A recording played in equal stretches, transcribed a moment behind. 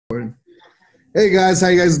Hey guys, how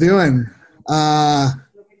you guys doing? So I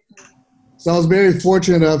was very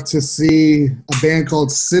fortunate enough to see a band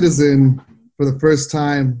called Citizen for the first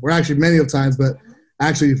time, or actually many of times, but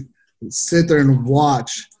actually sit there and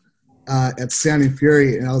watch at Sounding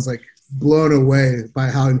Fury, and I was like blown away by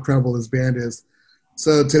how incredible this band is.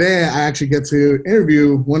 So today I actually get to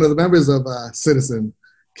interview one of the members of Citizen.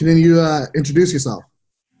 Can you introduce yourself?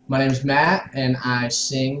 My name is Matt, and I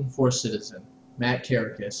sing for Citizen. Matt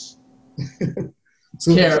Kerekes.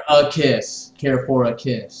 So, Care for a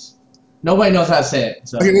kiss. Nobody knows how to say it.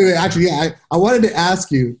 So. Okay, actually, yeah, I wanted to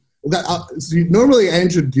ask you that. Normally I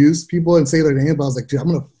introduce people and say their name, but I was like, dude, I'm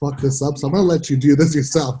gonna fuck this up, so I'm gonna let you do this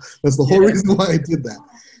yourself. That's the whole reason why I did that.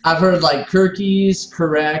 I've heard like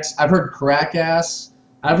Kerekes. I've heard Kerekes.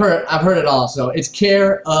 I've heard it all. So it's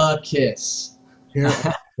Kerekes.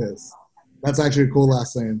 Kerekes. That's actually a cool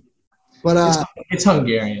last name. But it's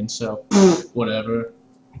Hungarian, so whatever.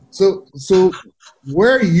 So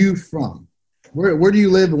where are you from? Where do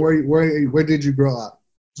you live, and where did you grow up?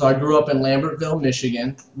 So I grew up in Lambertville,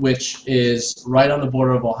 Michigan, which is right on the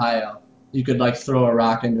border of Ohio. You could like throw a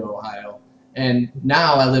rock into Ohio. And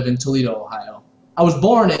now I live in Toledo, Ohio. I was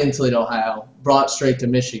born in Toledo, Ohio, brought straight to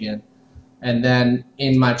Michigan. And then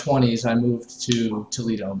in my 20s, I moved to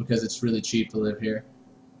Toledo because it's really cheap to live here.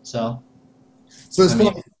 So as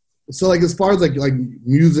far as like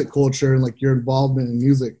music culture and like your involvement in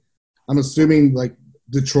music, I'm assuming like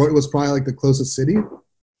Detroit was probably like the closest city.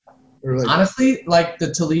 Or like, honestly, like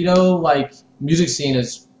the Toledo like music scene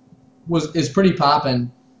is pretty poppin'.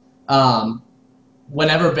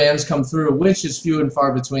 Whenever bands come through, which is few and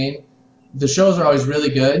far between, the shows are always really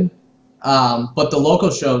good. But the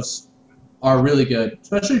local shows are really good,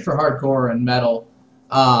 especially for hardcore and metal.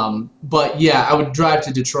 But yeah, I would drive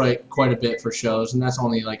to Detroit quite a bit for shows, and that's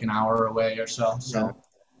only like an hour away or so. So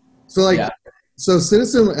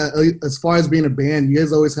Citizen, as far as being a band, you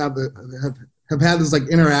guys always have had this like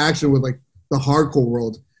interaction with like the hardcore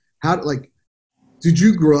world. How did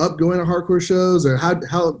you grow up going to hardcore shows, or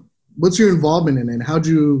how what's your involvement in it? And how'd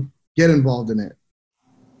you get involved in it?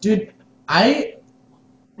 Dude, I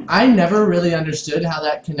never really understood how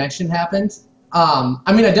that connection happened.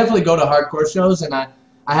 I mean, I definitely go to hardcore shows, and I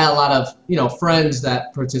had a lot of, friends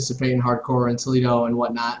that participate in hardcore in Toledo and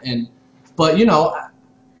whatnot. But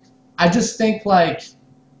I just think like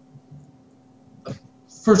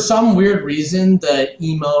for some weird reason, the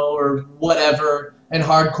emo or whatever and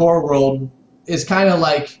hardcore world is kind of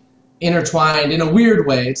like intertwined in a weird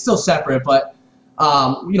way. It's still separate, but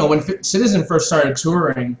when Citizen first started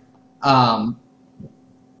touring, I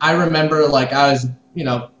remember like I was,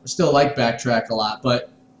 still like Backtrack a lot, but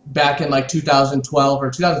back in like 2012 or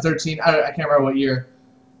 2013, I can't remember what year,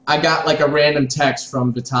 I got like a random text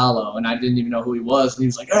from Vitalo, and I didn't even know who he was, and he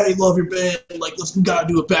was like, "Hey, love your band, like we gotta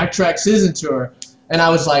do a Backtrack Citizen tour." And I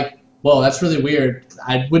was like, "Whoa, that's really weird.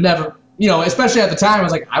 I would never, especially at the time, I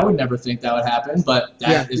was like, I would never think that would happen, but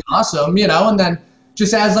that is awesome, And then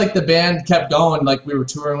just as like the band kept going, like we were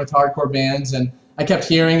touring with hardcore bands, and I kept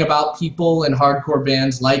hearing about people in hardcore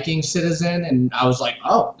bands liking Citizen, and I was like,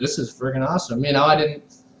 "Oh, this is friggin' awesome," I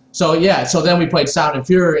didn't. So yeah, so then we played Sound and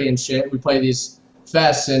Fury and shit. We played these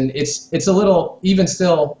fests, and it's a little, even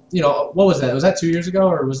still, what was that? Was that 2 years ago,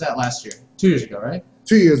 or was that last year? 2 years ago, right?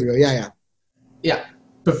 2 years ago, yeah. Yeah.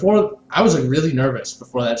 Before, I was like really nervous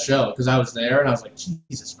before that show because I was there and I was like,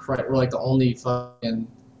 Jesus Christ, we're like the only fucking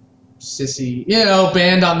sissy,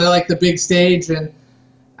 band on the big stage,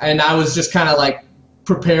 and I was just kind of like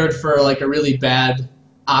prepared for like a really bad,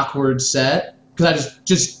 awkward set because I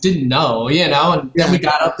just didn't know, and then we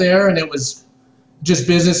got up there and it was just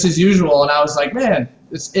business as usual, and I was like, man,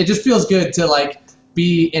 it just feels good to like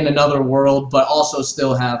be in another world, but also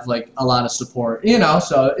still have like a lot of support,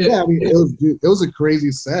 So it was a crazy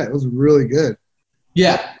set. It was really good.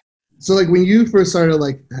 Yeah. So like when you first started,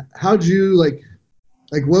 like how'd you like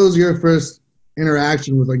what was your first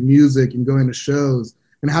interaction with like music and going to shows,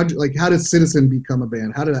 and how did Citizen become a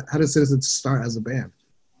band? How did Citizen start as a band?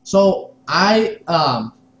 So I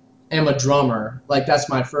am a drummer. Like that's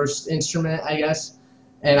my first instrument, I guess,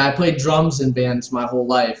 and I played drums in bands my whole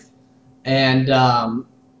life. And I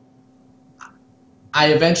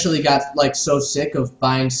eventually got like so sick of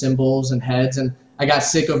buying cymbals and heads, and I got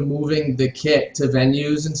sick of moving the kit to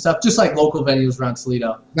venues and stuff, just like local venues around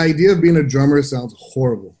Toledo. The idea of being a drummer sounds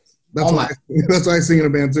horrible. That's why I sing in a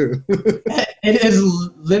band too. It is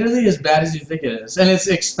literally as bad as you think it is, and it's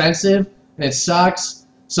expensive and it sucks.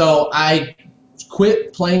 So I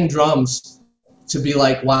quit playing drums to be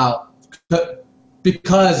like, wow.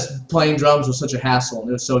 Because playing drums was such a hassle and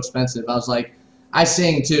it was so expensive, I was like, I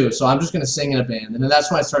sing too, so I'm just going to sing in a band. And then that's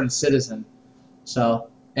when I started Citizen. So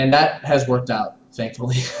and that has worked out,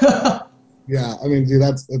 thankfully. Yeah, I mean, dude,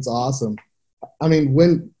 it's awesome. I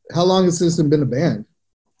mean, how long has Citizen been a band?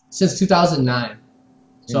 Since 2009.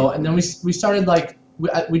 So, and then we started like,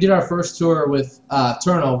 we did our first tour with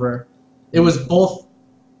Turnover. It was both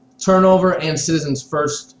Turnover and Citizen's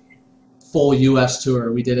first full U.S.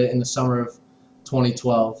 tour. We did it in the summer of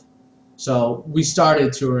 2012. So we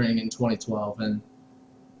started touring in 2012, and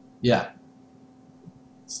yeah.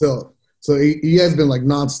 So you guys been like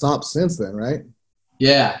nonstop since then, right?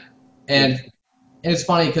 Yeah, and it's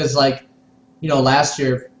funny because like, you know, last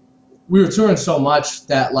year we were touring so much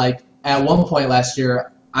that like at one point last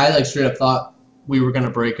year I like straight up thought we were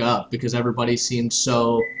gonna break up because everybody seemed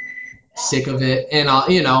so sick of it, and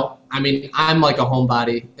you know, I mean, I'm like a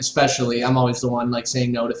homebody, especially. I'm always the one like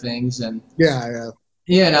saying no to things, and Yeah.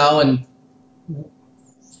 you know, and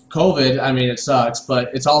COVID, I mean, it sucks, but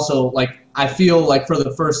it's also like I feel like for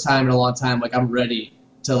the first time in a long time, like I'm ready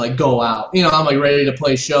to like go out. You know, I'm like ready to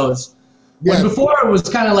play shows. Yeah. When before it was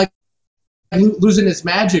kind of like losing its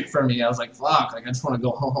magic for me. I was like, fuck, like I just want to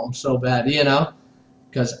go home so bad, you know?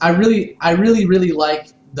 Because I really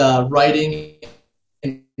like the writing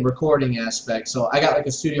and recording aspect. So I got like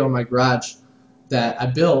a studio in my garage that I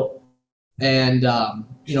built, and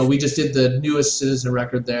you know, we just did the newest Citizen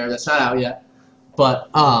record there. That's not out yet, but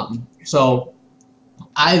so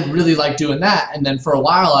I really like doing that. And then for a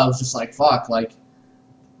while I was just like, fuck, like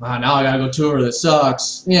now I gotta go tour. This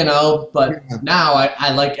sucks, you know. But Yeah. now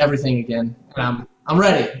I like everything again, and I'm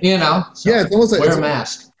ready, you know. So Yeah, it's almost like wear a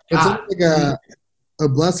mask. It's almost like a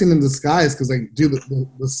blessing in disguise, because like, dude,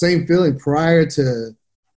 the same feeling prior to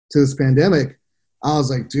this pandemic, I was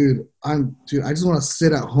like, dude, I just want to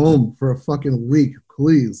sit at home for a fucking week,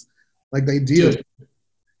 please. Like the idea,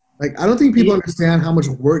 like I don't think people understand how much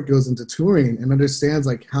work goes into touring, and understands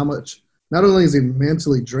like how much. Not only is it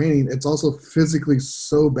mentally draining, it's also physically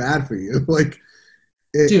so bad for you. Like,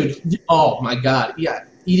 dude, oh my god, yeah,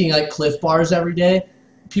 eating like Cliff Bars every day.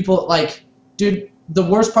 People like, dude, the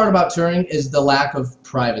worst part about touring is the lack of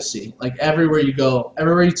privacy. Like everywhere you go,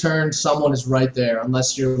 everywhere you turn, someone is right there,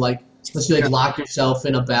 unless you lock yourself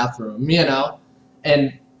in a bathroom, you know.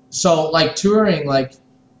 And so like touring like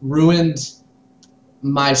ruined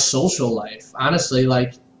my social life. Honestly,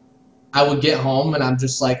 like I would get home and I'm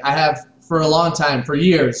just like, I have for a long time, for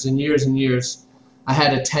years and years and years, I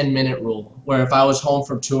had a 10-minute rule where if I was home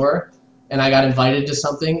from tour and I got invited to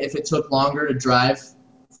something, if it took longer to drive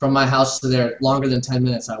from my house to there, longer than 10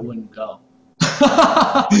 minutes, I wouldn't go.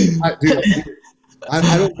 I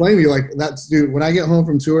don't blame you. Like that's, dude, when I get home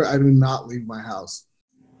from tour, I do not leave my house.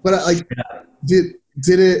 But like, did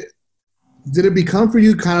it become for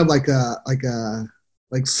you kind of like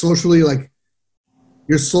socially, like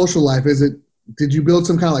your social life? Did you build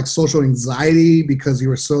some kind of like social anxiety because you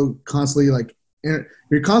were so constantly like,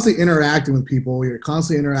 you're constantly interacting with people, you're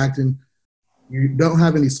constantly interacting, you don't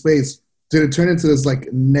have any space? Did it turn into this like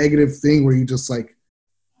negative thing where you just like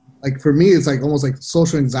for me, it's like almost like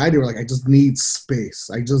social anxiety, where like I just need space,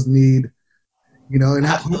 I just need, you know? And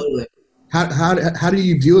Absolutely. how do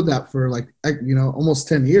you deal with that for like, you know, almost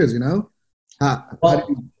 10 years, you know?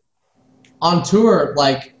 On tour,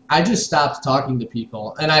 like I just stopped talking to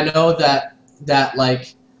people, and I know that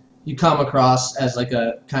like you come across as like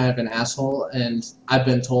a kind of an asshole, and I've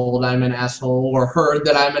been told I'm an asshole or heard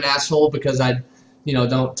that I'm an asshole because I, you know,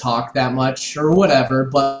 don't talk that much or whatever.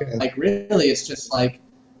 But like really, it's just like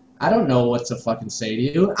I don't know what to fucking say to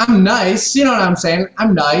you. I'm nice, you know what I'm saying?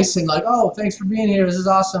 I'm nice and like, oh, thanks for being here. This is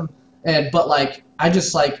awesome. But like I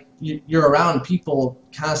just like you're around people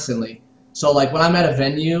constantly. So like when I'm at a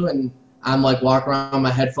venue and I'm like walking around with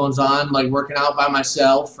my headphones on, like working out by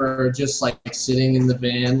myself, or just like sitting in the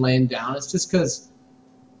van laying down, it's just because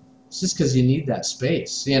you need that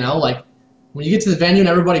space, you know? Like when you get to the venue and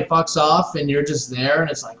everybody fucks off and you're just there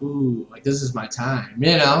and it's like, ooh, like this is my time,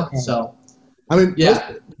 you know? So I mean,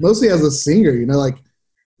 yeah, mostly as a singer, you know, like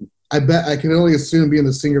I bet I can only assume, being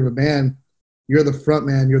the singer of a band, you're the front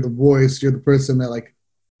man, you're the voice, you're the person that like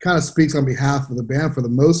kind of speaks on behalf of the band for the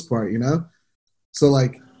most part, you know? So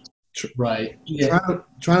like, right. Yeah.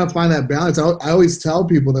 Trying to find that balance. I always tell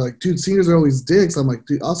people, they're like, dude, singers are always dicks. I'm like,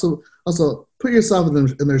 dude, also put yourself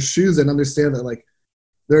in their shoes and understand that like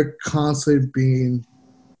they're constantly being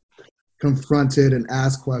confronted and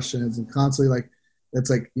asked questions, and constantly like, it's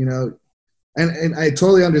like, you know, and I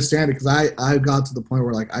totally understand it, because I got to the point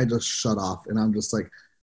where like I just shut off, and I'm just like,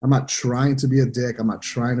 I'm not trying to be a dick, I'm not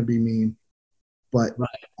trying to be mean, but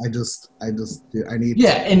I need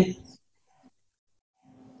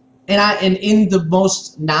and in the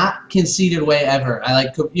most not conceited way ever, I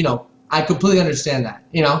like, you know, I completely understand that,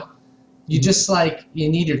 you know, you just like, you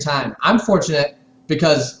need your time. I'm fortunate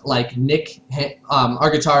because like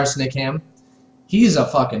our guitarist Nick Ham, he's a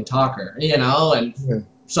fucking talker, you know, and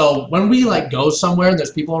so when we like go somewhere and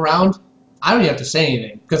there's people around, I don't even have to say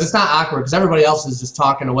anything because it's not awkward because everybody else is just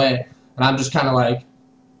talking away and I'm just kind of like,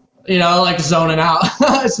 you know, like zoning out.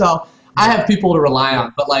 So I have people to rely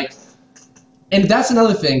on, but like, and that's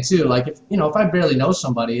another thing too. Like if I barely know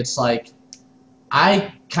somebody, it's like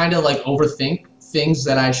I kind of like overthink things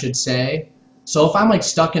that I should say. So if I'm like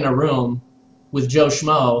stuck in a room with Joe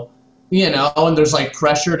Schmo, you know, and there's like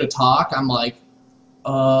pressure to talk, I'm like,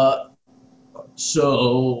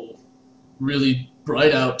 so really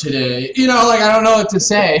bright out today, you know, like I don't know what to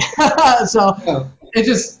say. So it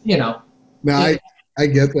just, you know. No, I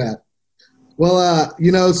get that. Well,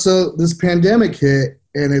 you know, so this pandemic hit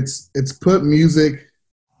and it's put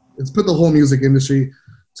the whole music industry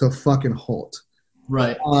to a fucking halt.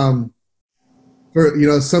 Right. For, you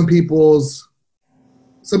know, some people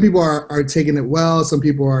are taking it well, some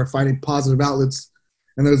people are finding positive outlets,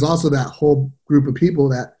 and there's also that whole group of people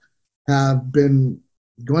that have been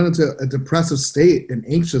going into a depressive state, an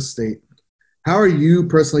anxious state. How are you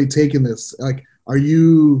personally taking this? Like, are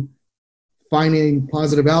you finding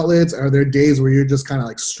positive outlets? Are there days where you're just kind of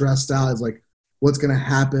like stressed out? It's like, what's going to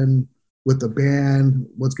happen with the band?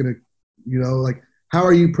 What's going to, you know, like, how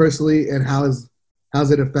are you personally, and how's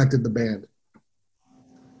it affected the band?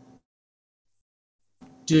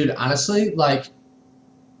 Dude, honestly, like,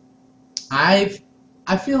 I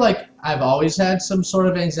feel like I've always had some sort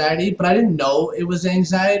of anxiety, but I didn't know it was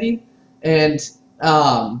anxiety. And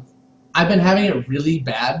I've been having it really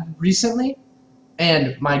bad recently.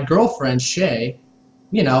 And my girlfriend, Shay,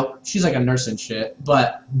 you know, she's like a nurse and shit,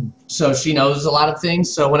 but so she knows a lot of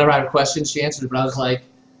things. So whenever I have questions, she answers. But I was like,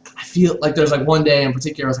 I feel like there's like one day in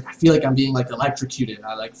particular, I was like, I feel like I'm being like electrocuted.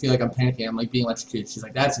 I like feel like I'm panicking. I'm like being electrocuted. She's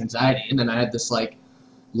like, that's anxiety. And then I had this like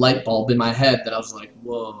light bulb in my head that I was like,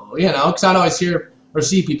 whoa, you know, because I'd always hear or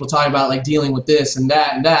see people talking about like dealing with this and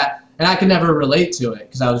that and that, and I could never relate to it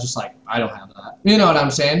because I was just like, I don't have that. You know what I'm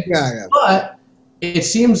saying? Yeah. But it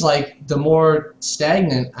seems like the more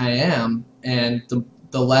stagnant I am and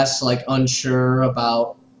the less like unsure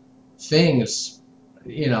about things,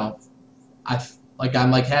 you know,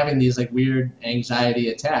 I'm like having these like weird anxiety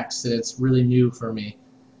attacks that it's really new for me.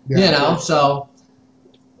 Yeah. You know, so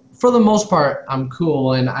for the most part, I'm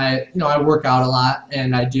cool, and I work out a lot,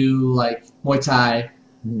 and I do like Muay Thai,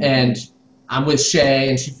 and I'm with Shay,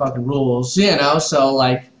 and she fucking rules, you know. So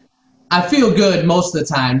like, I feel good most of the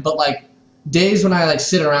time, but like days when I like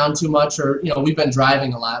sit around too much, or you know, we've been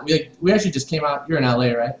driving a lot. We actually just came out. You're in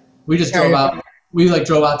LA, right? We just drove out. We like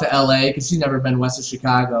drove out to LA because she's never been west of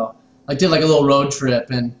Chicago. Like did like a little road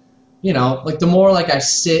trip, and you know, like the more like I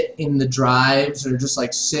sit in the drives or just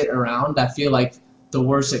like sit around, I feel like the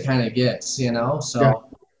worse it kind of gets, you know? So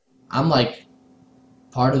I'm like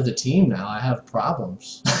part of the team now. I have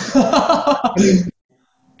problems. I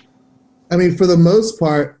mean, for the most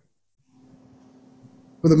part,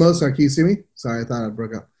 can you see me? Sorry, I thought I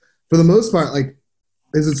broke up. For the most part, like,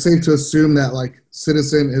 is it safe to assume that like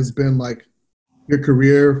Citizen has been like your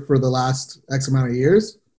career for the last X amount of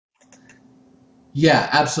years? Yeah,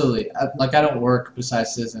 absolutely. Like I don't work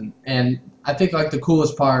besides Citizen. And I think like the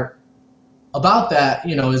coolest part about that,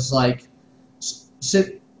 you know, is like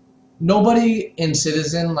nobody in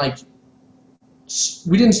Citizen, like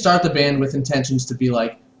we didn't start the band with intentions to be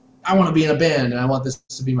like, I want to be in a band and I want this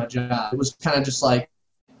to be my job. It was kind of just like,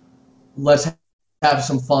 let's have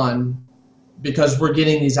some fun because we're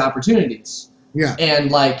getting these opportunities. Yeah.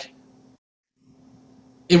 And like,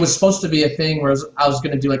 it was supposed to be a thing where I was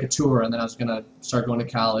going to do like a tour, and then I was going to start going to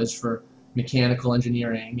college for mechanical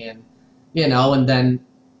engineering, and, you know, and then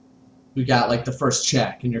we got like the first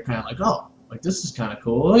check, and you're kind of like, oh, like this is kind of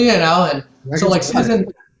cool, you know? And so like Citizen,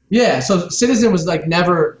 so Citizen was like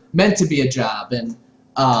never meant to be a job, and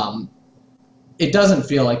it doesn't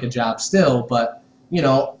feel like a job still, but you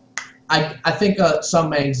know, I think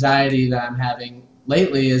some anxiety that I'm having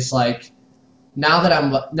lately is like, now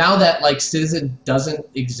that like Citizen doesn't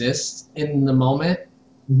exist in the moment,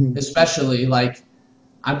 especially like,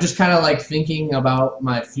 I'm just kind of like thinking about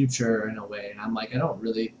my future in a way, and I'm like, I don't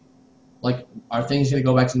really. Like, are things going to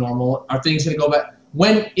go back to normal? Are things going to go back?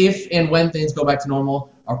 If and when things go back to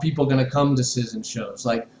normal, are people going to come to Citizen shows?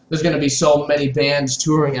 Like, there's going to be so many bands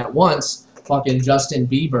touring at once, fucking Justin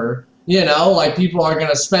Bieber, you know? Like, people are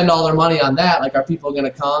going to spend all their money on that. Like, are people going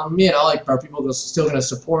to come? You know, like, are people still going to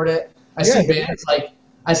support it? I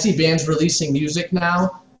see bands releasing music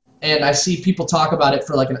now, and I see people talk about it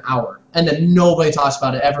for like an hour, and then nobody talks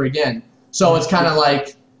about it ever again. So it's kind of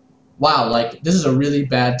like, wow, like, this is a really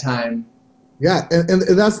bad time. Yeah, and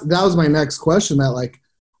that was my next question, that like,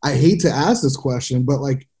 I hate to ask this question, but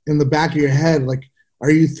like in the back of your head, like,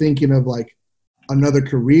 are you thinking of like another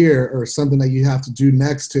career or something that you have to do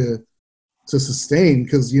next to sustain?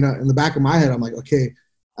 Because, you know, in the back of my head, I'm like, okay,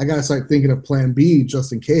 I got to start thinking of plan B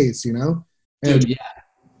just in case, you know? And Dude, yeah.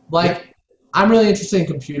 Like, I'm really interested in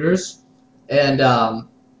computers, and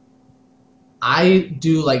I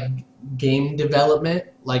do like game development.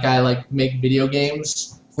 Like, I like make video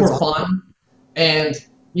games for That's awesome. fun, and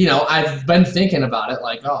you know, I've been thinking about it.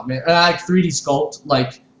 Like, oh man, and I like 3D sculpt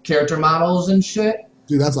like character models and shit.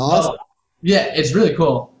 Dude, that's awesome. Yeah, it's really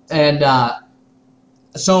cool. And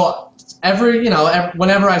so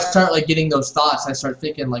whenever I start like getting those thoughts, I start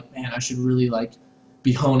thinking like, man, I should really like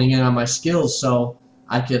be honing in on my skills so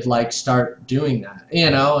I could like start doing that, you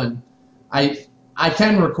know. And I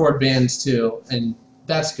can record bands too, and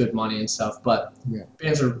that's good money and stuff. But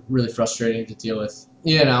bands are really frustrating to deal with,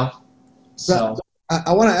 you know. So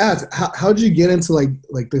I want to ask, how did you get into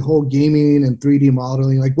like the whole gaming and 3D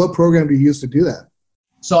modeling? Like, what program do you use to do that?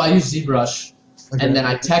 So I use ZBrush, Okay. and then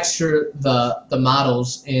I texture the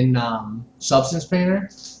models in Substance Painter,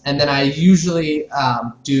 and then I usually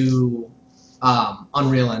do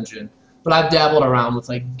Unreal Engine. But I've dabbled around with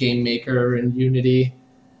like Game Maker and Unity,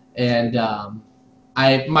 and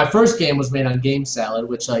my first game was made on Game Salad,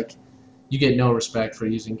 which like you get no respect for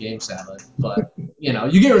using Game Salad, but you know,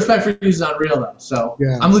 you get respect for using Unreal though. So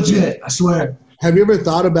Yeah. I'm legit, I swear. Have you ever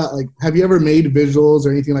thought about like, have you ever made visuals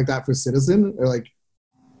or anything like that for Citizen, or like?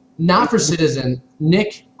 Not for Citizen.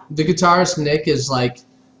 Nick, the guitarist Nick, is like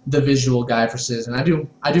the visual guy for Citizen. I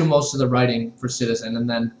do most of the writing for Citizen, and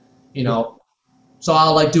then, you know, so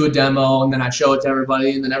I'll like do a demo, and then I show it to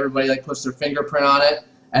everybody, and then everybody like puts their fingerprint on it,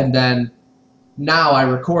 and then now I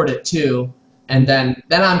record it too, and then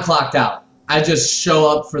I'm clocked out. I just show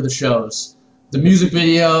up for the shows, the music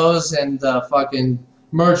videos, and the fucking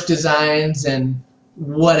merch designs and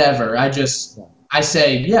whatever. I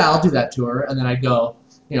say, yeah, I'll do that tour, and then I go.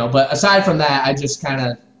 You know, but aside from that, I just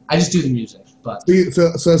do the music. But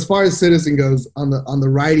So as far as Citizen goes, on the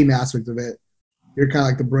writing aspect of it, you're kind of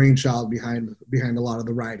like the brainchild behind a lot of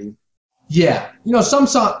the writing. Yeah, you know, some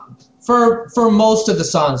song for most of the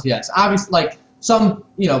songs, yes. Obviously, like some,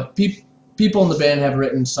 you know, people in the band have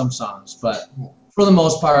written some songs, but for the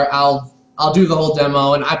most part, I'll do the whole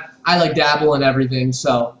demo, and I like dabble in everything.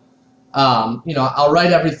 So, you know, I'll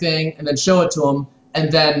write everything and then show it to them, and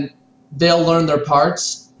then they'll learn their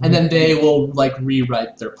parts, and then they will like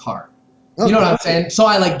rewrite their part. Okay. You know what I'm saying? So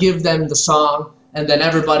I like give them the song, and then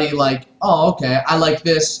everybody like, oh, okay, I like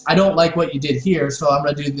this. I don't like what you did here, so I'm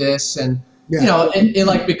gonna do this, and you know, it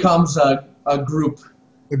like becomes a group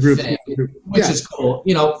thing, which is cool.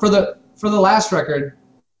 You know, for the last record,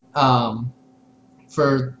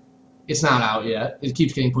 it's not out yet. It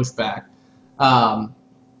keeps getting pushed back.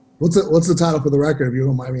 What's the title for the record, if you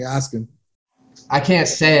don't mind me asking? I can't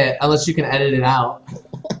say it unless you can edit it out.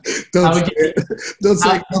 Don't say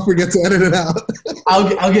it. I'll forget to edit it out.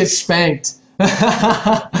 I'll get spanked.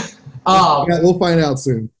 Yeah, we'll find out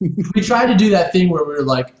soon. We tried to do that thing where we were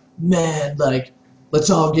like, man, like, let's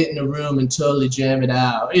all get in a room and totally jam it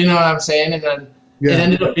out. You know what I'm saying? And then it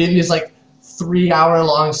ended up being these like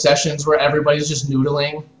 3-hour-long sessions where everybody's just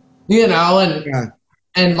noodling, you know,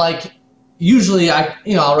 and like usually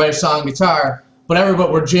I'll write a song on guitar.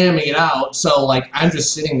 But we're jamming it out, so like I'm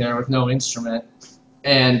just sitting there with no instrument.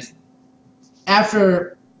 And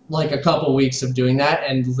after like a couple weeks of doing that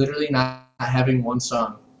and literally not having one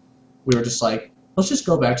song, we were just like, let's just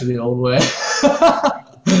go back to the old way.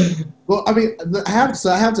 Well, I mean, I have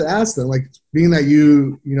to ask them, like, being that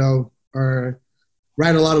you know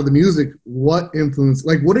write a lot of the music, what influence,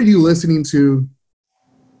 like, what are you listening to,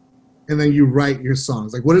 and then you write your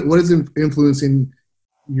songs? Like, what is influencing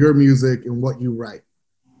your music and what you write?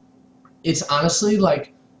 It's honestly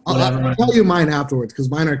like whatever. I'll tell you mine afterwards because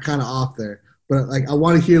mine are kind of off there. But like, I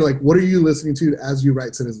want to hear like, what are you listening to as you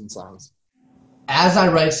write Citizen songs? As I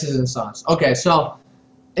write Citizen songs, okay. So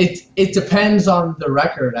it depends on the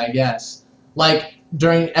record, I guess. Like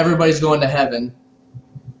during Everybody's Going to Heaven,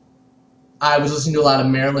 I was listening to a lot of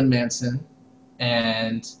Marilyn Manson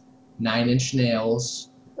and 9 Inch Nails,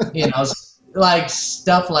 you know, like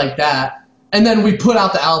stuff like that. And then we put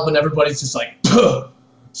out the album, and everybody's just like, puh,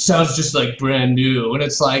 sounds just like brand new. And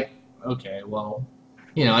it's like, okay, well,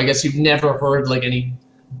 you know, I guess you've never heard like any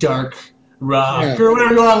dark rock or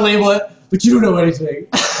whatever you want to label it, but you don't know anything.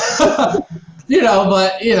 You know,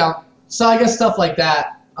 but, you know, so I guess stuff like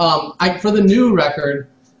that. For the new record,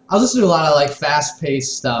 I was listening to a lot of like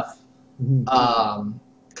fast-paced stuff. Mm-hmm.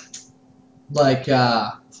 Like,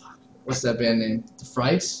 what's that band name? The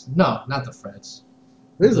Frights? No, not the Frights.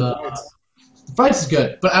 The Frights. The Frights is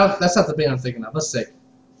good, but that's not the band I'm thinking of. Let's see.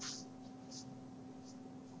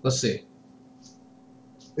 Let's see.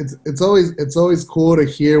 It's always cool to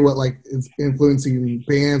hear what like is influencing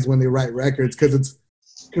bands when they write records, because it's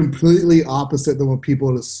completely opposite than what people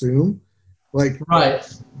would assume. Like Right.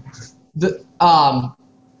 The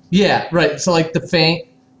Yeah, right. So like The Faint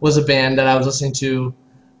was a band that I was listening to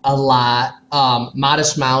a lot.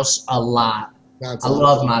 Modest Mouse a lot. that's I all.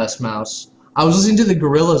 love Modest Mouse. I was listening to the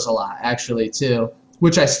Gorillaz a lot actually too,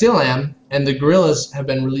 which I still am. And the Gorillaz have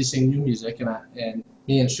been releasing new music, and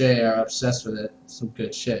me and Shay are obsessed with it. Some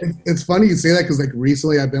good shit. It's funny you say that, because like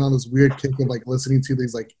recently I've been on this weird kick of like listening to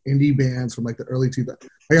these like indie bands from like the early 2000s.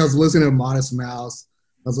 Like I was listening to Modest Mouse,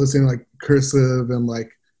 I was listening to like Cursive, and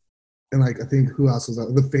like I think who else was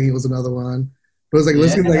that? The Faint was another one. But it was like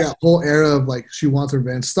listening to like that whole era of like She Wants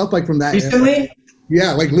Revenge, stuff like from that Recently, era.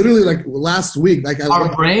 Yeah, like literally like last week. Like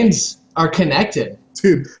our brains are connected.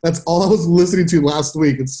 dude, that's all I was listening to last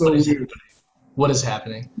week. It's so weird. What is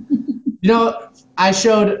happening? I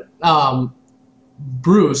showed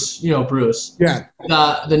Bruce, Bruce, Yeah.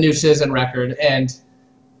 the new Citizen record, and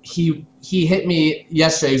he hit me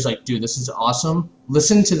yesterday. He was like, dude, this is awesome.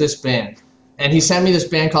 Listen to this band. And he sent me this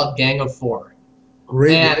band called Gang of Four.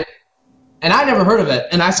 Great. And I never heard of it.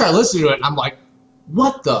 And I started listening to it, and I'm like,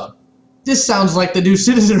 what the? This sounds like the new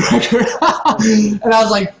Citizen record. And I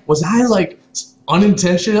was like, was I like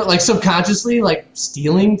unintentional, like subconsciously like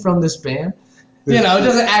stealing from this band? It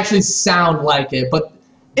doesn't actually sound like it, but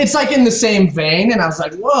it's like in the same vein. And I was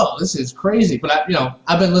like, whoa, this is crazy. But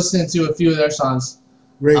I've been listening to a few of their songs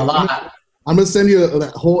a lot. I'm gonna send you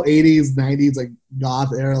that whole 80s, 90s like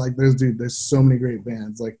goth era. Like there's so many great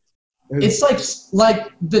bands. Like it's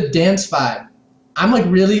like the dance vibe. I'm like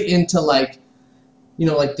really into like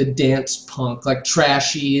like the dance punk, like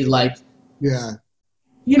trashy, like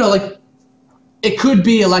like it could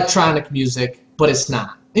be electronic music, but it's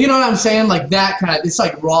not. You know what I'm saying? Like that kind of, it's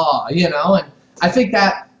like raw, and I think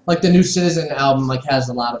that like the new Citizen album like has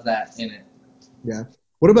a lot of that in it. Yeah.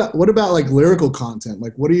 What about like lyrical content?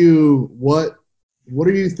 Like what are you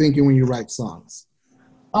thinking when you write songs?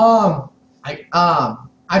 I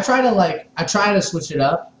try to switch it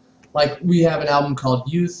up. Like we have an album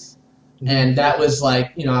called Youth, and that was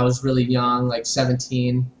like, I was really young, like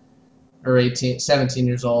 17 or 18, 17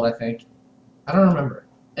 years old, I think. I don't remember.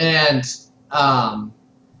 And I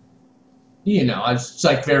was just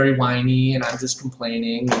like very whiny, and I'm just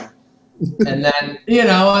complaining, and then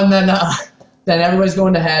then everybody's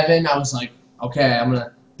going to heaven. I was like, okay, I'm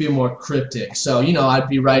gonna be more cryptic. So I'd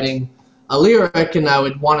be writing a lyric, and I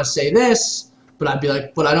would want to say this, but I'd be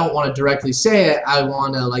like, but I don't want to directly say it. I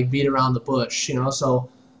want to like beat around the bush, So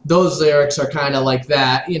those lyrics are kind of like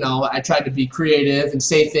that. I tried to be creative and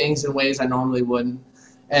say things in ways I normally wouldn't.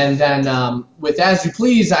 And then with As You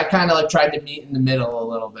Please, I kind of like tried to meet in the middle a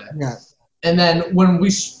little bit. Yeah. And then when we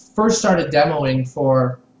first started demoing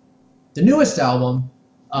for the newest album,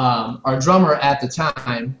 our drummer at the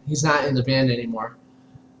time, he's not in the band anymore,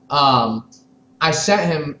 I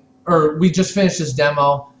sent him, or we just finished this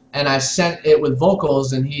demo, and I sent it with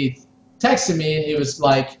vocals, and he texted me, and he was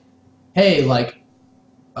like, hey, like,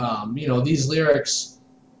 these lyrics,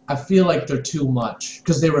 I feel like they're too much,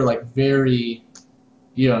 because they were like very,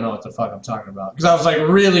 you don't know what the fuck I'm talking about, because I was like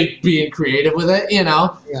really being creative with it,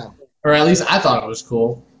 Yeah. Or at least I thought it was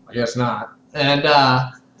cool. I guess not. And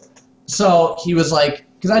so he was like,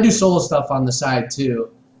 because I do solo stuff on the side too,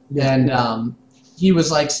 and he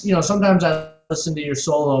was like, sometimes I listen to your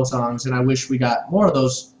solo songs, and I wish we got more of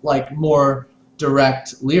those, like more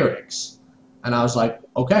direct lyrics. And I was like,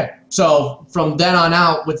 okay. So from then on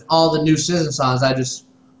out, with all the new Citizen songs, I just,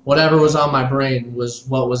 whatever was on my brain was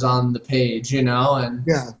what was on the page, and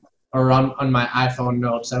or on my iPhone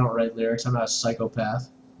notes. I don't write lyrics. I'm not a psychopath.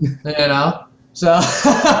 So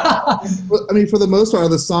I mean, for the most part, are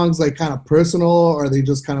the songs like kind of personal, or are they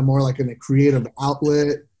just kind of more like in a creative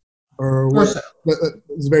outlet, or what?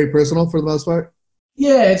 It's very personal for the most part?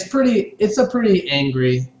 Yeah, it's a pretty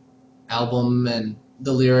angry album, and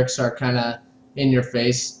the lyrics are kind of in your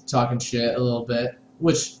face, talking shit a little bit,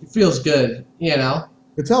 which feels good,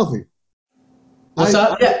 It's healthy. What's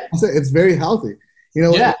up? Yeah. I say it's very healthy.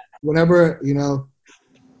 Whenever,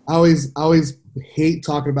 I always hate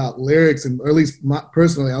talking about lyrics, and or at least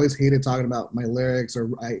personally, I always hated talking about my lyrics, or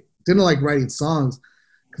I didn't like writing songs,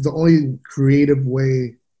 because the only creative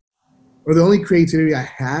way, or the only creativity I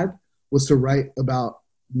had, was to write about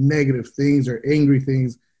negative things or angry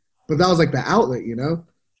things, but that was like the outlet,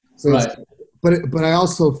 So, right. But I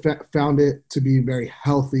also found it to be very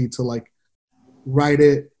healthy to like write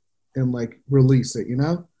it and like release it,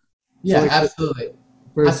 Yeah, so, like, absolutely.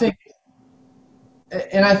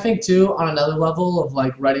 I think too, on another level of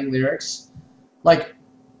like writing lyrics, like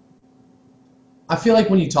I feel like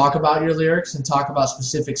when you talk about your lyrics and talk about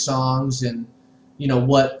specific songs and, you know,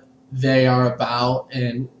 what they are about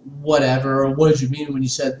and whatever, or what did you mean when you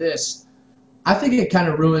said this, I think it kind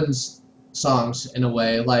of ruins songs in a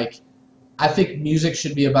way. Like, I think music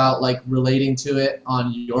should be about, like, relating to it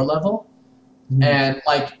on your level. Mm-hmm. And,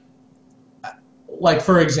 like,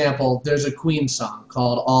 for example, there's a Queen song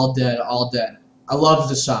called All Dead, All Dead. I love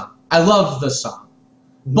the song.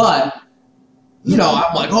 Mm-hmm. But, you know,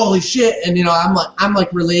 I'm like, holy shit, and, you know, I'm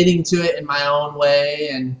like relating to it in my own way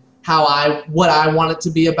and what I want it to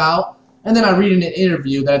be about. And then I read in an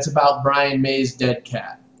interview that it's about Brian May's dead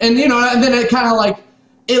cat. And, you know, and then it kind of like,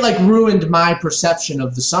 it like ruined my perception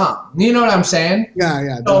of the song. You know what I'm saying?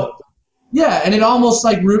 Yeah. So, yeah, and it almost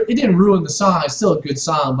like, it didn't ruin the song. It's still a good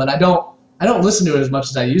song, but I don't listen to it as much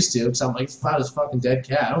as I used to because I'm like, it's about his fucking dead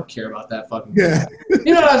cat. I don't care about that fucking cat.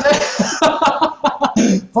 You know what I'm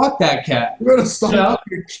saying? Fuck that cat. You're going to stop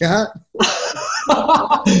your cat?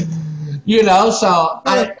 You know, so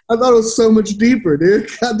I thought it was so much deeper, dude.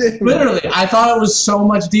 God damn it. Literally, I thought it was so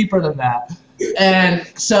much deeper than that. And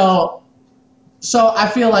so I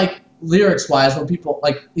feel like lyrics-wise, when people,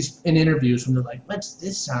 like, in interviews, when they're like, what's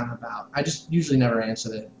this song about? I just usually never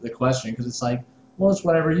answer the question because it's like, well, it's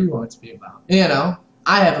whatever you want it to be about. You know,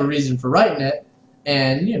 I have a reason for writing it,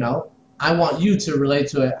 and, you know, I want you to relate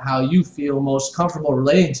to it how you feel most comfortable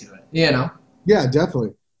relating to it, you know? Yeah,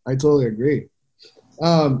 definitely. I totally agree.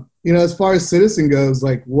 You know, as far as Citizen goes,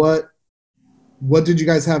 like, what did you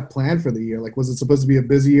guys have planned for the year? Like, was it supposed to be a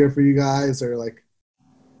busy year for you guys, or like?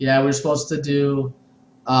 Yeah, we were supposed to do.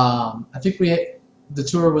 I think the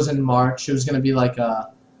tour was in March. It was going to be like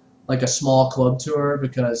a small club tour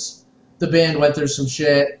because the band went through some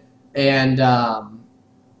shit and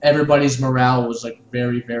everybody's morale was like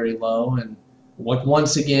very, very low. And like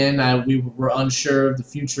once again, we were unsure of the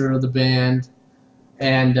future of the band.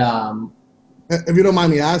 And if you don't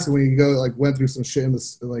mind me asking, when you went through some shit in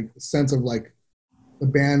this like sense of like the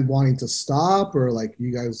band wanting to stop, or like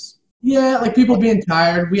you guys? Yeah, like people being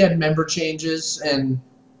tired. We had member changes, and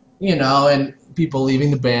you know, and people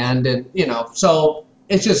leaving the band, and you know, so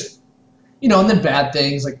it's just, you know, and then bad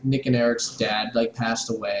things like Nick and Eric's dad like passed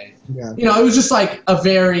away. Yeah. You know, it was just like a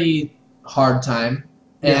very hard time,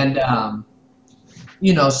 and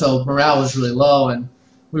you know, so morale was really low, and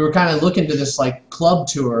we were kind of looking to this like club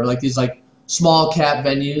tour, like these like small cap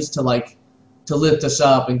venues to lift us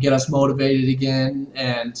up and get us motivated again.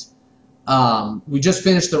 And we just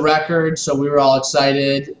finished the record, so we were all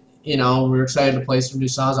excited. You know, we were excited to play some new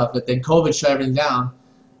songs off it. Then COVID shut everything down,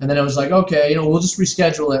 and then it was like, okay, you know, we'll just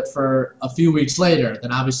reschedule it for a few weeks later.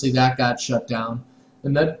 Then obviously that got shut down,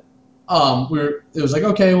 and then it was like,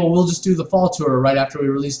 okay, well, we'll just do the fall tour right after we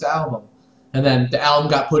release the album. And then the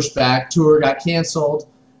album got pushed back, tour got canceled,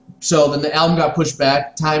 so then the album got pushed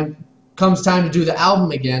back. Comes time to do the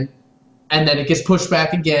album again, and then it gets pushed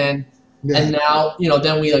back again. Yeah. And now, you know,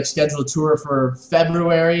 then we like scheduled a tour for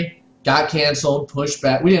February, got canceled, pushed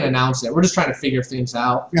back. We didn't announce it. We're just trying to figure things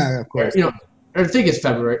out. Yeah, of course. You know, I think it's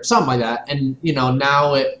February, something like that. And you know,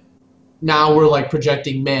 now we're like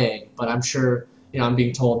projecting May, but I'm sure, you know, I'm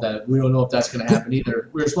being told that we don't know if that's going to happen either.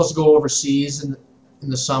 We were supposed to go overseas in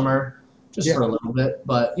the summer just for a little bit,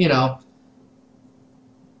 but you know,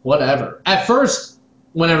 whatever. At first,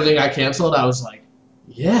 when everything got canceled, I was like,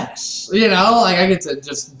 yes, you know, like I get to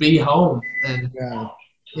just be home, and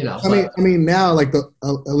you know. I mean, now like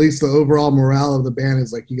at least the overall morale of the band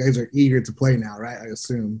is like you guys are eager to play now, right? I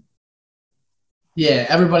assume. Yeah,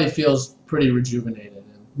 everybody feels pretty rejuvenated.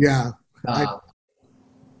 Yeah.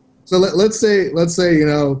 So let's say you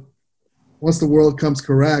know, once the world comes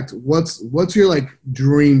correct, what's your like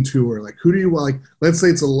dream tour? Like who do you like? Let's say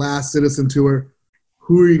it's the last Citizen tour.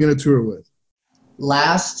 Who are you gonna tour with?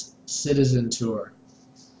 Last Citizen tour.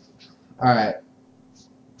 All right.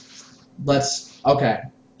 Okay.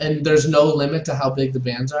 And there's no limit to how big the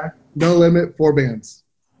bands are? No limit, 4 bands.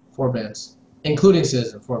 4 bands. Including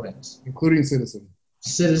Citizen, 4 bands. Including Citizen.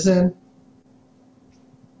 Citizen,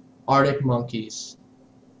 Arctic Monkeys,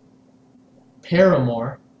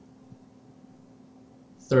 Paramore,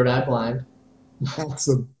 Third Eye Blind. That's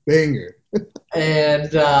a banger.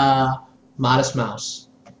 And Modest Mouse.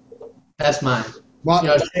 That's mine.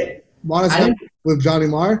 Modest Mouse with Johnny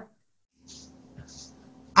Marr?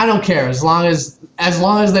 I don't care. As long as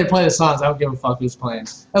they play the songs, I don't give a fuck who's playing.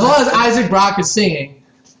 As long as Isaac Brock is singing,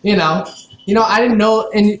 you know, I didn't know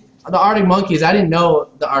in the Arctic Monkeys. I didn't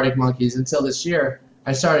know the Arctic Monkeys until this year.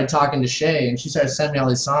 I started talking to Shay, and she started sending me all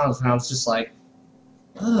these songs, and I was just like,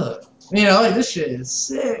 ugh, you know, like this shit is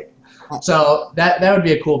sick. So that would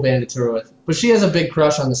be a cool band to tour with. But she has a big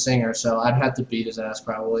crush on the singer, so I'd have to beat his ass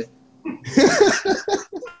probably.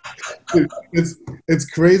 Dude, it's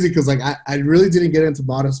crazy because like I really didn't get into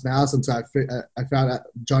Modest Mouse until I found out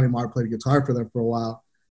Johnny Marr played guitar for them for a while,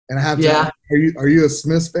 and I have to. Yeah. Are you a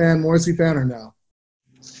Smiths fan, Morrissey fan, or no?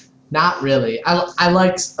 Not really. I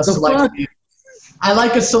like a The select fuck? few. I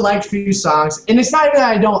like a select few songs, and it's not that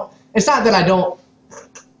I don't. It's not that I don't.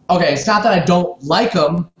 Okay, it's not that I don't like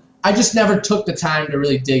them. I just never took the time to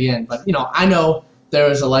really dig in. But I know there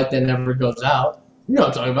is a light that never goes out. You know what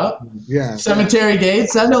I'm talking about? Yeah. Cemetery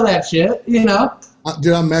Gates. I know that shit. Dude,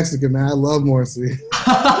 I'm Mexican, man. I love Morrissey.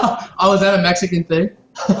 Oh, is that a Mexican thing?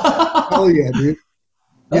 Hell yeah, dude.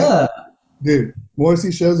 Yeah, dude.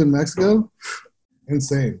 Morrissey shows in Mexico,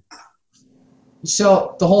 insane.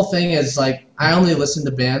 So the whole thing is like I only listen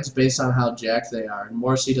to bands based on how jacked they are, and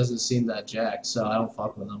Morrissey doesn't seem that jacked, so I don't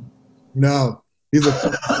fuck with him. No, he's a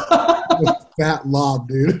fat lob,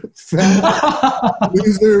 dude. Fat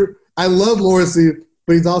loser. I love Morrissey,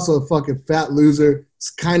 but he's also a fucking fat loser. It's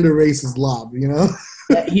kind of racist lob, Yeah,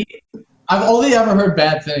 I've only ever heard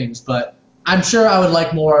bad things, but I'm sure I would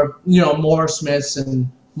like more, more Smiths and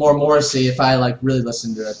more Morrissey if I like really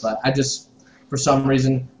listened to it. But I just, for some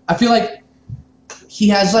reason, I feel like he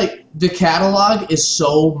has like the catalog is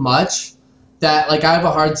so much that like I have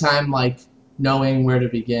a hard time like knowing where to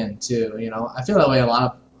begin too. I feel that way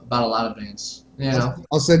about a lot of bands.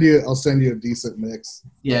 I'll send you a decent mix.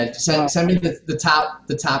 Yeah, send me the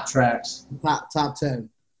top tracks. Top 10.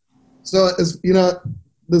 So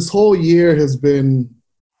this whole year has been,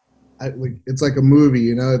 it's like a movie.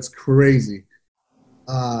 It's crazy.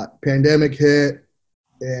 Pandemic hit,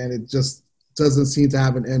 and it just doesn't seem to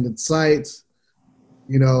have an end in sight.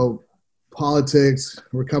 Politics.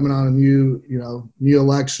 We're coming on a new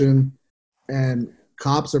election, and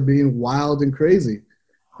cops are being wild and crazy.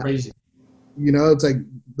 Crazy. It's like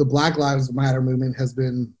the Black Lives Matter movement has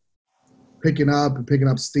been picking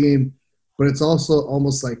up steam, but it's also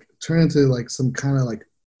almost like turned into like some kind of like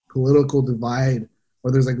political divide,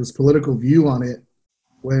 where there's like this political view on it.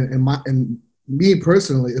 When in me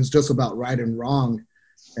personally, it's just about right and wrong,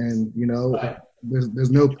 and Right.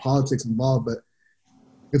 there's no politics involved. But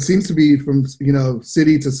it seems to be from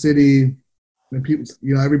city to city, and people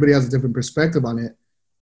everybody has a different perspective on it.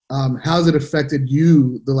 How's it affected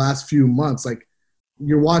you the last few months? Like,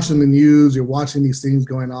 you're watching the news, you're watching these things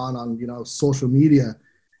going on social media.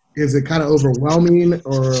 Is it kind of overwhelming,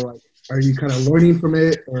 or like, are you kind of learning from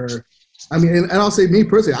it? Or, I mean, and I'll say me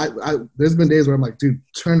personally, I there's been days where I'm like, dude,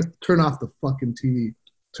 turn off the fucking TV,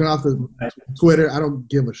 turn off the Twitter. I don't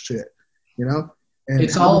give a shit, And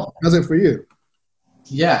It's all. how's it for you?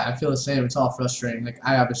 Yeah, I feel the same. It's all frustrating. Like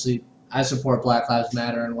I support Black Lives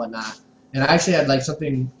Matter and whatnot. And I actually had like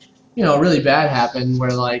something, really bad happen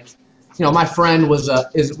where like, my friend was a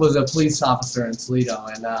police officer in Toledo,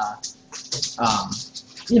 and I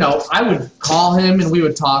would call him and we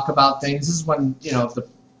would talk about things. This is when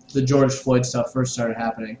the George Floyd stuff first started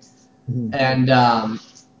happening, and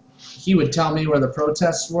he would tell me where the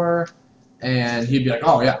protests were, and he'd be like,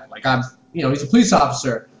 oh yeah, like he's a police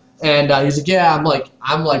officer, and he's like, yeah,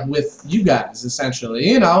 I'm like with you guys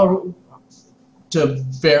essentially,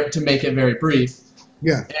 to make it very brief.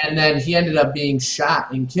 Yeah. And then he ended up being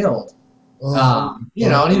shot and killed. And he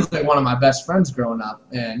was like one of my best friends growing up.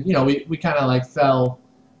 And, we kind of like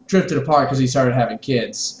drifted apart because he started having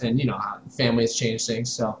kids, and, families change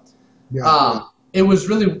things. So it was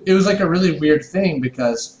like a really weird thing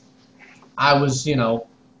because I was,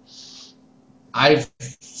 I've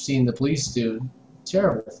seen the police do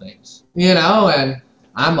terrible things, and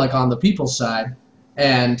I'm like on the people's side.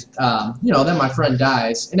 And, then my friend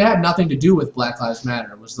dies. And it had nothing to do with Black Lives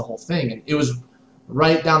Matter was the whole thing. And it was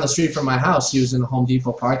right down the street from my house. He was in the Home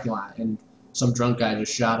Depot parking lot, and some drunk guy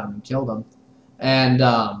just shot him and killed him. And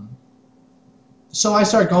so I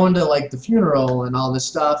started going to, like, the funeral and all this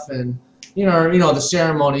stuff, and, the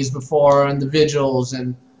ceremonies before and the vigils.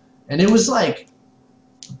 And it was like,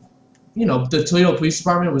 the Toledo Police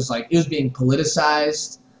Department was like, it was being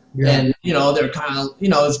politicized. Yeah. And, they're kind of,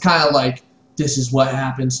 it's kind of like, this is what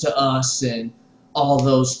happens to us and all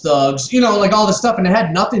those thugs, like all this stuff. And it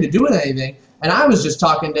had nothing to do with anything. And I was just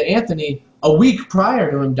talking to Anthony a week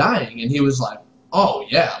prior to him dying, and he was like, oh,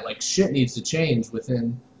 yeah, like shit needs to change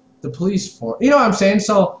within the police force. You know what I'm saying?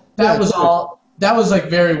 So that was like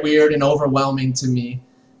very weird and overwhelming to me.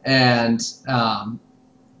 And,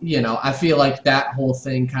 I feel like that whole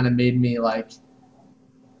thing kind of made me like,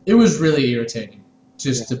 it was really irritating.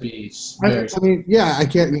 Just to be very I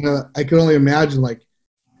can't, I can only imagine, like,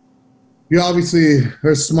 you obviously are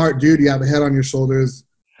a smart dude, you have a head on your shoulders,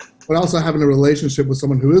 but also having a relationship with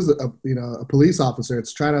someone who is a police officer,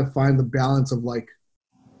 it's trying to find the balance of like,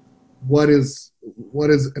 what is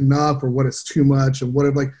enough or what is too much, and what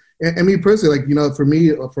if, like, and me personally, like, you know, for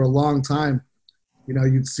me, for a long time, you know,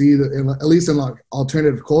 you'd see at least in like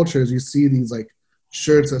alternative cultures, you see these like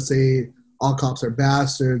shirts that say all cops are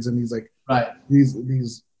bastards, and these like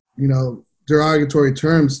these you know, derogatory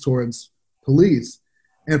terms towards police.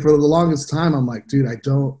 And for the longest time, I'm like, dude, I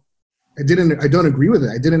don't agree with it.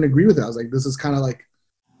 I didn't agree with it. I was like, this is kind of like,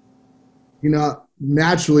 you know,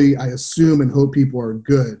 naturally I assume and hope people are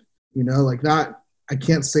good, you know, like I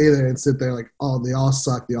can't say that and sit there like, oh, they all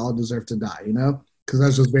suck, they all deserve to die, you know, because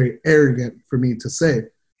that's just very arrogant for me to say.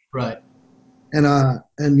 Right. And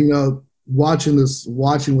you know, watching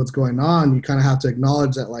what's going on, you kind of have to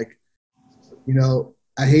acknowledge that, like, you know,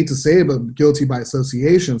 I hate to say it, but guilty by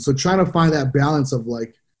association. So trying to find that balance of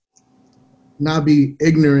like not be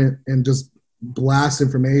ignorant and just blast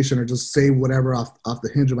information or just say whatever off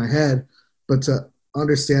the hinge of my head, but to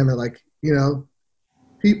understand that, like, you know,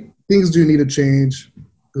 things do need to change.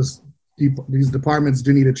 These departments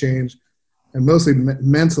do need to change, and mostly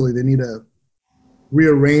mentally they need to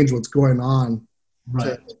rearrange what's going on.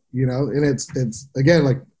 Right. You know, and it's again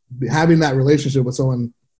like having that relationship with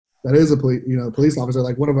someone that is a police officer.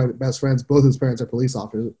 Like one of my best friends, both his parents are police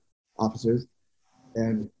officers,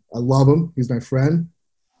 and I love him. He's my friend,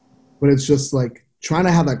 but it's just like trying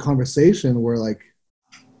to have that conversation where like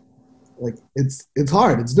it's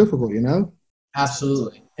hard, it's difficult, you know.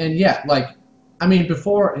 Absolutely. And yeah, like, I mean,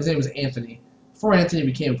 before, his name was Anthony. Before Anthony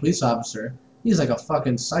became a police officer, he's like a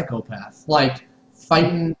fucking psychopath, like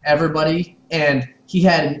fighting everybody. And he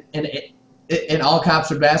had an all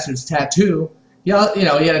cops are bastards tattoo. You know,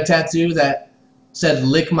 he had a tattoo that said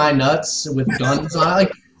 "lick my nuts" with guns on it.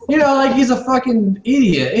 Like, you know, like he's a fucking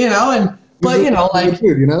idiot, you know. But you know, like,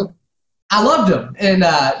 you know, I loved him, and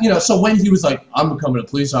you know, so when he was like, "I'm becoming a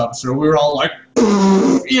police officer," we were all like,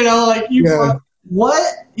 you know, like,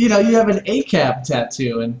 what? You know, you have an ACAB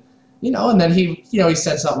tattoo, and you know, and then he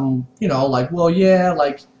said something, you know, like, well, yeah,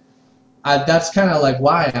 like, that's kind of like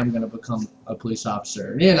why I'm gonna become a police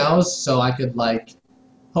officer, you know, so I could like,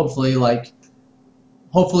 hopefully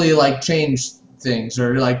change things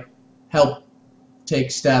or like help take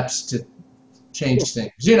steps to change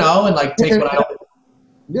things, you know, and like take what I.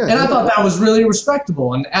 Yeah, and I thought that was really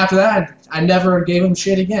respectable. And after that, I never gave him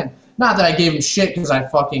shit again. Not that I gave him shit because I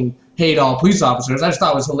fucking hate all police officers. I just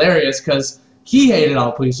thought it was hilarious because he hated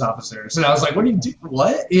all police officers. And I was like, what do you do?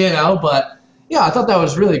 What? You know, but yeah, I thought that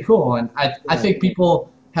was really cool. And I think people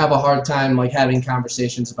have a hard time like having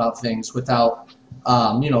conversations about things without,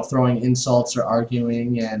 you know, throwing insults or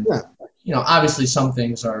arguing. And, you know, obviously some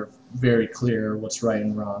things are very clear what's right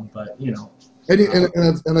and wrong, but, you know. And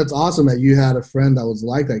it's awesome that you had a friend that was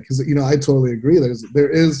like that, because, you know, I totally agree. There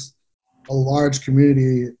is a large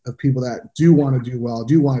community of people that do want to do well,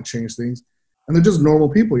 do want to change things, and they're just normal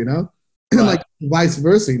people, you know. And like vice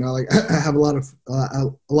versa, you know. Like I have a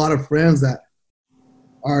lot of friends that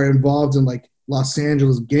are involved in like Los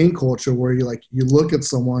Angeles gang culture, where you look at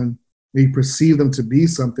someone and you perceive them to be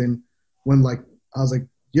something, when like I was like,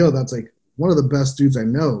 yo, that's like one of the best dudes I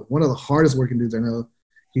know, one of the hardest working dudes I know.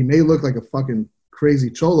 He may look like a fucking crazy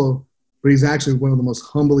cholo, but he's actually one of the most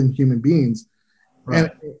humbling human beings. Right.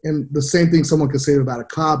 And the same thing someone could say about a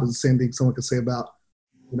cop is the same thing someone could say about,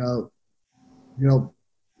 you know,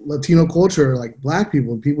 Latino culture, like black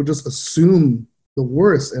people. People just assume the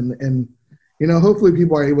worst, and you know, hopefully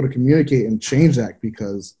people are able to communicate and change that,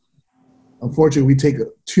 because unfortunately we take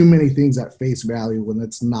too many things at face value when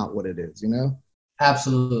it's not what it is, you know.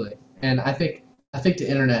 Absolutely. And I think the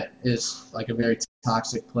internet is like a very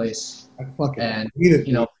toxic place, and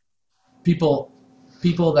you know, people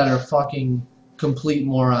that are fucking complete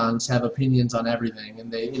morons have opinions on everything,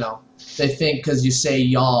 and they think because you say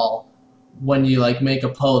y'all when you like make a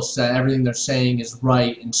post that everything they're saying is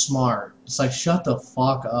right and smart. It's like, shut the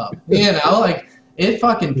fuck up, you know. Like, it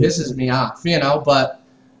fucking pisses me off, you know. But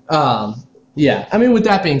yeah, I mean, with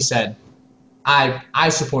that being said, I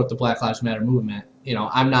support the Black Lives Matter movement. You know,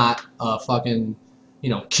 I'm not a fucking, you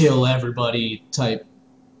know, kill everybody type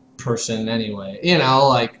person anyway. You know,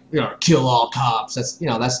 like, you know, kill all cops. That's, you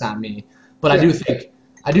know, that's not me. But yeah.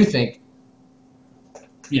 I do think,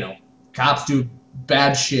 you know, cops do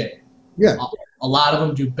bad shit. Yeah. A lot of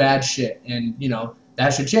them do bad shit, and you know,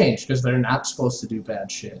 that should change because they're not supposed to do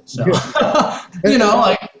bad shit. So, you know,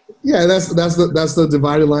 like, yeah, that's the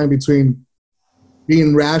divided line between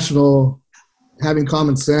being rational, having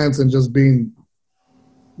common sense, and just being,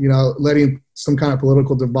 you know, letting some kind of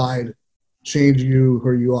political divide change you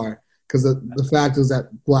who you are. Because the fact is that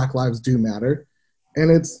Black lives do matter,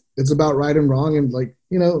 and it's about right and wrong, and like,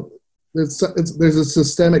 you know, there's a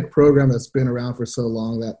systemic program that's been around for so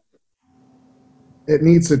long that it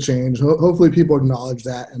needs to change. Hopefully people acknowledge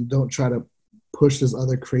that and don't try to push this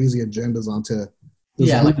other crazy agendas onto this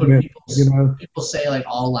Yeah, like when movement, you know? people say like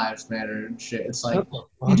all lives matter and shit. It's like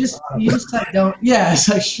you just like don't. Yeah, it's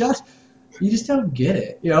like shut. You just don't get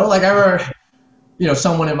it. You know, like I remember, you know,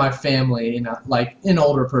 someone in my family, you know, like an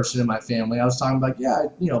older person in my family. I was talking about, yeah,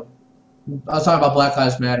 you know, I was talking about Black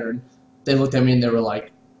Lives Matter, and they looked at me and they were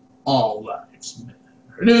like, all lives matter.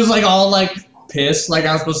 And it was like all like pissed, like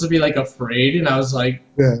I was supposed to be like afraid, and I was like,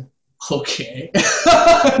 Yeah. Okay.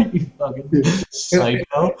 You fucking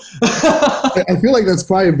psycho. I feel like that's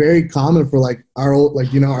probably very common for like our old,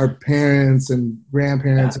 like, you know, our parents and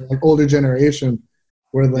grandparents and like older generation,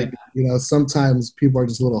 where like, you know, sometimes people are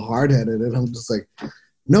just a little hard headed, and I'm just like,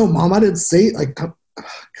 no, mom, I didn't say it. Like, God,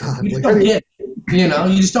 You just like, don't get it. You know,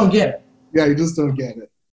 you just don't get it. Yeah, you just don't get it.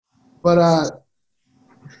 But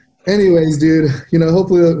anyways, dude, you know,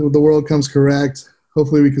 hopefully the world comes correct.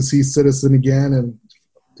 Hopefully we can see Citizen again, and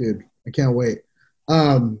dude, I can't wait.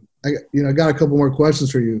 I got a couple more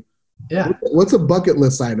questions for you. Yeah. What's a bucket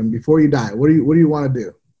list item before you die? What do you want to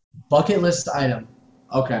do? Bucket list item.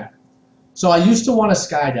 Okay. So I used to want to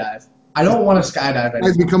skydive. I don't want to skydive anymore.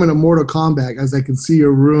 It's becoming a Mortal Kombat, as I can see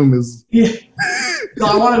your room is. Yeah. So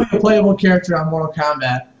I want to be a playable character on Mortal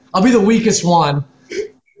Kombat. I'll be the weakest one.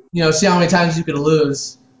 You know, see how many times you could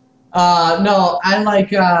lose. No, I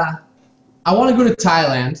like. I want to go to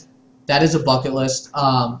Thailand. That is a bucket list.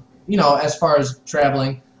 You know, as far as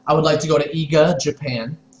traveling, I would like to go to Iga,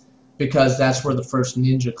 Japan, because that's where the first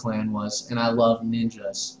ninja clan was, and I love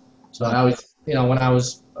ninjas. So I always, you know, when I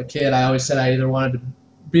was a kid, I always said I either wanted to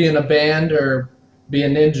be in a band or be a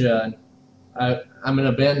ninja, and I'm in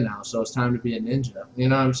a band now, so it's time to be a ninja. You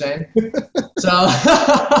know what I'm saying?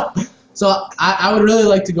 So I would really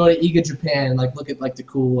like to go to Iga, Japan, and like look at like the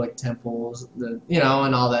cool like temples, you know,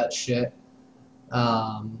 and all that shit.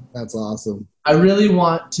 That's awesome. I really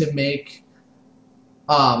want to make.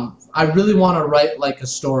 I really want to write like a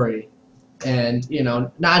story, and you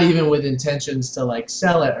know, not even with intentions to like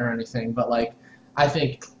sell it or anything, but like I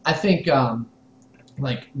think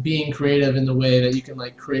like being creative in the way that you can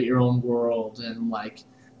like create your own world and like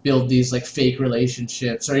build these like fake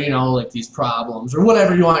relationships, or you know, like these problems or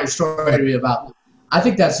whatever you want your story to be about. I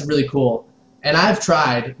think that's really cool, and I've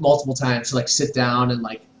tried multiple times to like sit down and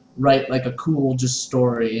like write like a cool just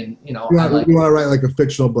story, and you know, you want to write like a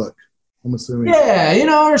fictional book, I'm assuming. Yeah, you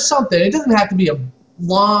know, or something. It doesn't have to be a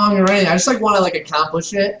long or anything. I just like want to like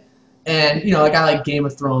accomplish it, and you know, like I like Game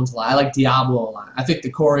of Thrones a lot. I like Diablo a lot. I think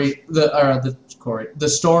the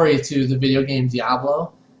story to the video game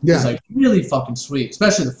Diablo is like really fucking sweet,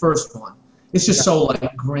 especially the first one. It's just so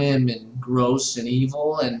like grim and gross and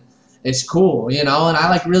evil, and it's cool, you know. And I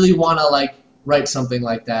like really want to like write something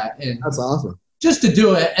like that, and that's awesome. Just to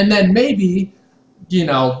do it, and then maybe, you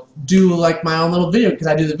know, do like my own little video, because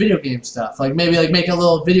I do the video game stuff. Like maybe like make a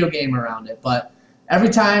little video game around it. But every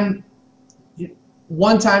time, a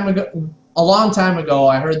long time ago,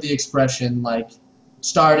 I heard the expression like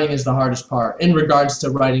starting is the hardest part in regards to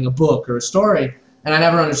writing a book or a story, and I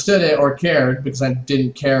never understood it or cared because I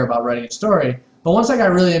didn't care about writing a story. But once I got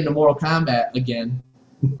really into Mortal Kombat again,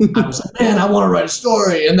 I was like, man, I want to write a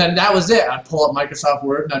story, and then that was it. I'd pull up Microsoft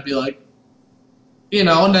Word and I'd be like, you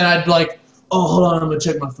know, and then I'd be like, oh, hold on, I'm going to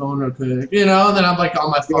check my phone real quick, you know, and then I'm like on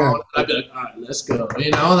my phone, and I'd be like, all right, let's go,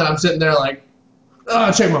 you know, and then I'm sitting there like, oh,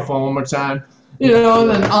 I'll check my phone one more time, you know, and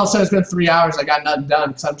then all of a sudden it's been 3 hours, I got nothing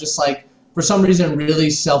done, because I'm just like, for some reason, really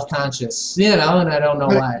self-conscious, you know, and I don't know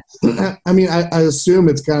why. I mean, I assume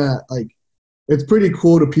it's kind of like, it's pretty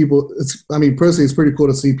cool to people, personally, it's pretty cool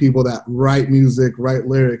to see people that write music, write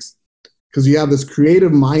lyrics, because you have this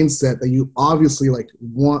creative mindset that you obviously like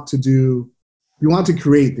want to do. You want to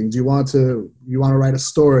create things. You want to write a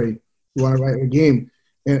story. You want to write a game.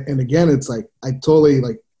 And again, it's like, I totally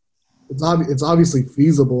like, it's obviously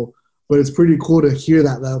feasible, but it's pretty cool to hear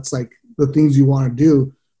that that's like the things you want to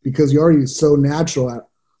do, because you're already so natural at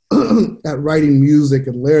at writing music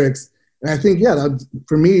and lyrics. And I think, yeah, that,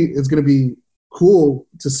 for me, it's going to be cool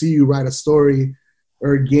to see you write a story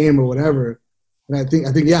or a game or whatever. And I think,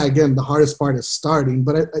 yeah, again, the hardest part is starting,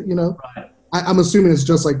 but you know, Right. I'm assuming it's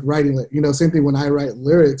just like writing, you know, same thing when I write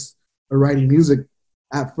lyrics or writing music.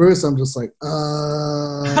 At first, I'm just like,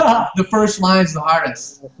 The first line's the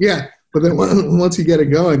hardest. Yeah, but then once you get it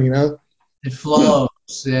going, you know, it flows.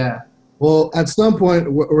 Yeah. Well, at some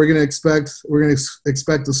point, we're gonna expect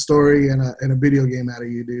a story and a video game out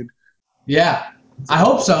of you, dude. Yeah, I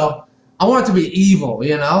hope so. I want it to be evil,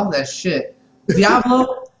 you know, that shit.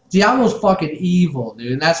 Diablo's fucking evil,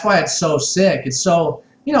 dude, and that's why it's so sick. It's so,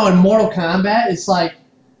 you know, in Mortal Kombat, it's like,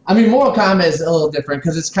 I mean, Mortal Kombat is a little different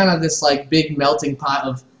because it's kind of this like big melting pot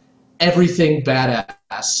of everything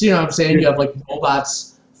badass. You know what I'm saying? You have like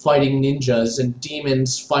robots fighting ninjas and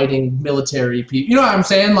demons fighting military people. You know what I'm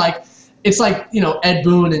saying? Like, it's like, you know, Ed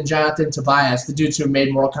Boon and Jonathan Tobias, the dudes who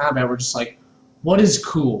made Mortal Kombat, were just like, what is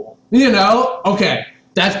cool? You know? Okay,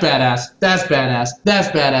 that's badass. That's badass. That's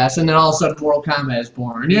badass. And then all of a sudden, Mortal Kombat is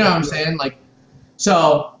born. You know what I'm saying? Like,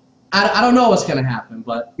 so I don't know what's gonna happen,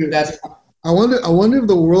 but that's. I wonder if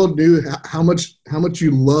the world knew how much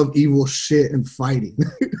you love evil shit and fighting.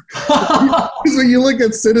 Because when you look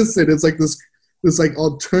at Citizen, it's like this like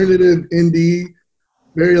alternative indie,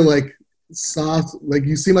 very like soft. Like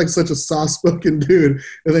you seem like such a soft spoken dude,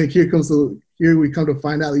 and then here we come to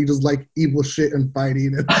find out that you just like evil shit and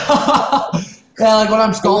fighting. And yeah, like when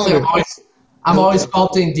I'm sculpting, I'm always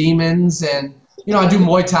sculpting demons, and you know I do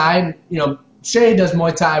Muay Thai. And, you know, Shay does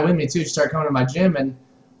Muay Thai with me too. She started coming to my gym, and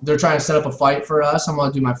they're trying to set up a fight for us. I'm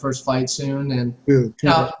gonna do my first fight soon, and dude, you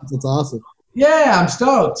know, that's awesome. Yeah, I'm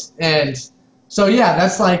stoked, and so yeah,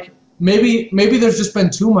 that's like maybe there's just been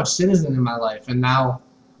too much Citizen in my life, and now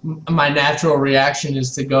my natural reaction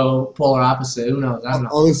is to go polar opposite. Who knows? I don't know.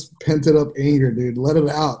 All this pented up anger, dude. Let it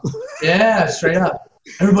out. Yeah, straight up.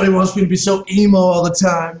 Everybody wants me to be so emo all the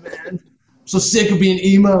time, man. I'm so sick of being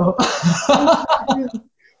emo.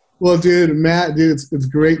 Well, dude, Matt, dude, it's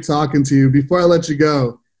great talking to you. Before I let you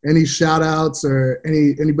go, any shout outs or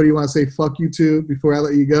anybody you want to say fuck you to before I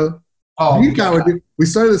let you go? Oh, Beef Hour, dude. We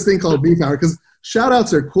started this thing called Beef Hour because shout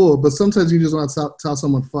outs are cool, but sometimes you just want to tell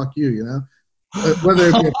someone fuck you, you know? Whether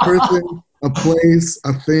it be a person, a place,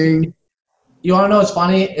 a thing. You want to know what's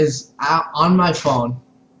funny is on my phone,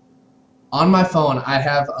 I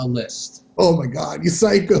have a list. Oh my God, you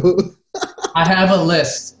psycho. I have a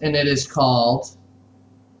list, and it is called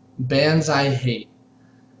Bands I Hate.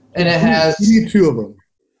 And it has... You need two of them.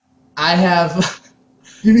 I have...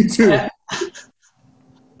 You need two.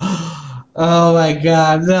 Oh my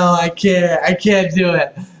God, no, I can't do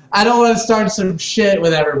it. I don't want to start some shit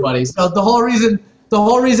with everybody. So the whole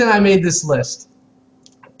reason I made this list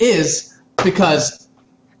is because,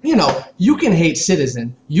 you know, you can hate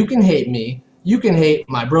Citizen, you can hate me, you can hate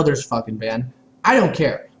my brother's fucking band. I don't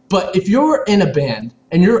care. But if you're in a band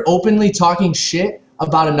and you're openly talking shit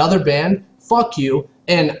about another band, fuck you,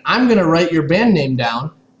 and I'm gonna write your band name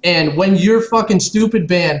down. And when your fucking stupid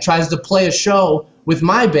band tries to play a show with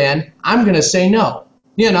my band, I'm gonna say no.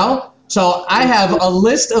 You know? So I have a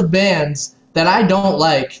list of bands that I don't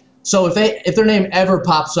like. So if their name ever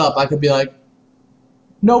pops up, I could be like,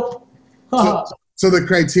 nope. So the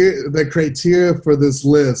criteria for this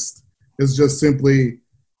list is just simply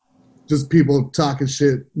just people talking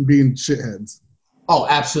shit and being shitheads. Oh,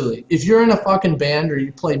 absolutely. If you're in a fucking band or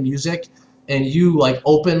you play music and you like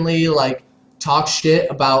openly like talk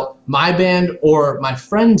shit about my band or my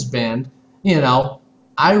friend's band, you know,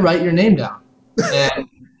 I write your name down. And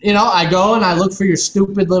you know, I go and I look for your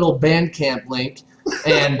stupid little Bandcamp link,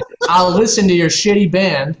 and I'll listen to your shitty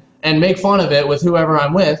band and make fun of it with whoever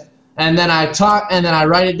I'm with, and then I talk, and then I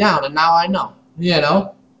write it down, and now I know, you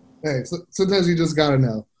know? Hey, so sometimes you just gotta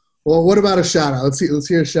know. Well, what about a shout out? Let's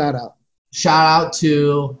hear a shout out. Shout out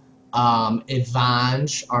to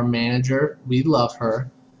Evange, our manager. We love her.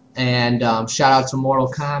 And shout out to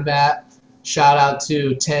Mortal Kombat. Shout out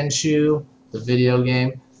to Tenchu, the video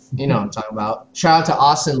game. You know what I'm talking about. Shout out to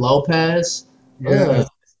Austin Lopez. Yeah.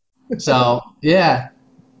 So, yeah.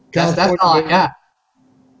 That's all I got.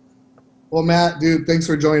 Well, Matt, dude, thanks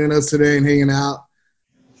for joining us today and hanging out.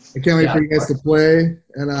 I can't wait for you guys to play.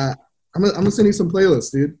 And I'm gonna send you some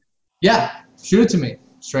playlists, dude. Yeah. Shoot it to me.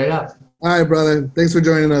 Straight up. All right, brother. Thanks for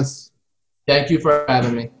joining us. Thank you for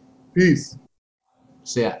having me. Peace.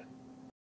 See ya.